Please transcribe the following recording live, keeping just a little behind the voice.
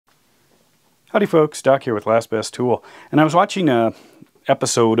Howdy folks, Doc here with Last Best Tool. And I was watching a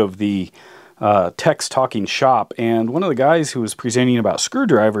episode of the Tech's Talking Shop, and one of the guys who was presenting about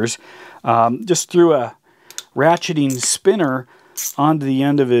screwdrivers just threw a ratcheting spinner onto the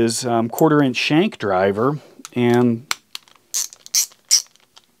end of his 1/4-inch shank driver and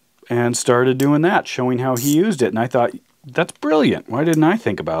started doing that, showing how he used it. And I thought, that's brilliant. Why didn't I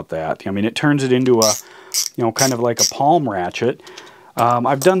think about that? I mean, it turns it into a, kind of like a palm ratchet.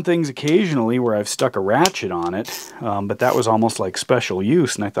 I've done things occasionally where I've stuck a ratchet on it, but that was almost like special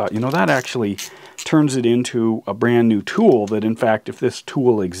use, and I thought, that actually turns it into a brand new tool that, in fact, if this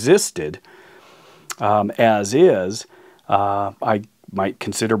tool existed as is, I might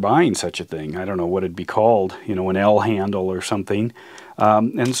consider buying such a thing. I don't know what it'd be called, an L handle or something.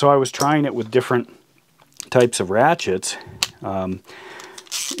 And so I was trying it with different types of ratchets and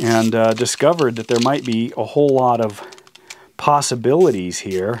discovered that there might be a whole lot of possibilities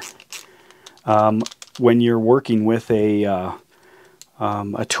here when you're working with a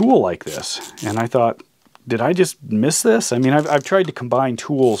tool like this. And I thought, did I just miss this? I mean, I've tried to combine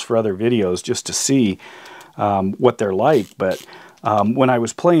tools for other videos just to see what they're like, but when I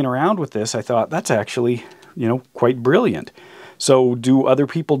was playing around with this, I thought, that's actually, quite brilliant. So do other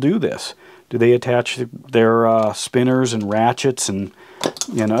people do this? Do they attach their spinners and ratchets and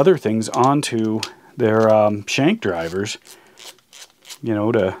other things onto their shank drivers,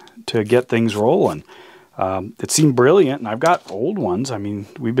 to get things rolling? It seemed brilliant, and I've got old ones. I mean,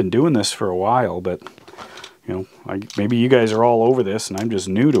 we've been doing this for a while, but, maybe you guys are all over this, and I'm just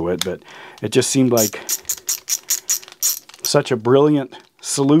new to it, but it just seemed like such a brilliant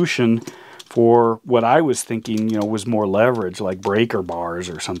solution for what I was thinking, was more leverage, like breaker bars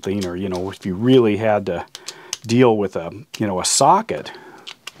or something, or, if you really had to deal with a socket,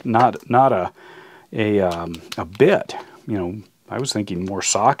 not a bit, I was thinking more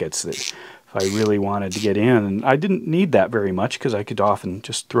sockets that if I really wanted to get in. And I didn't need that very much because I could often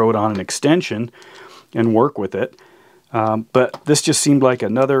just throw it on an extension and work with it. But this just seemed like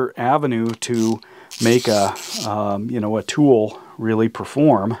another avenue to make a tool really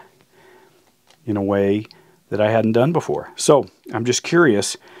perform in a way that I hadn't done before. So I'm just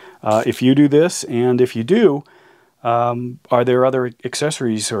curious if you do this, and if you do, are there other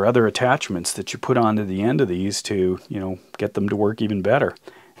accessories or other attachments that you put onto the end of these to, get them to work even better?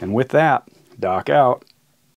 And with that, Doc out.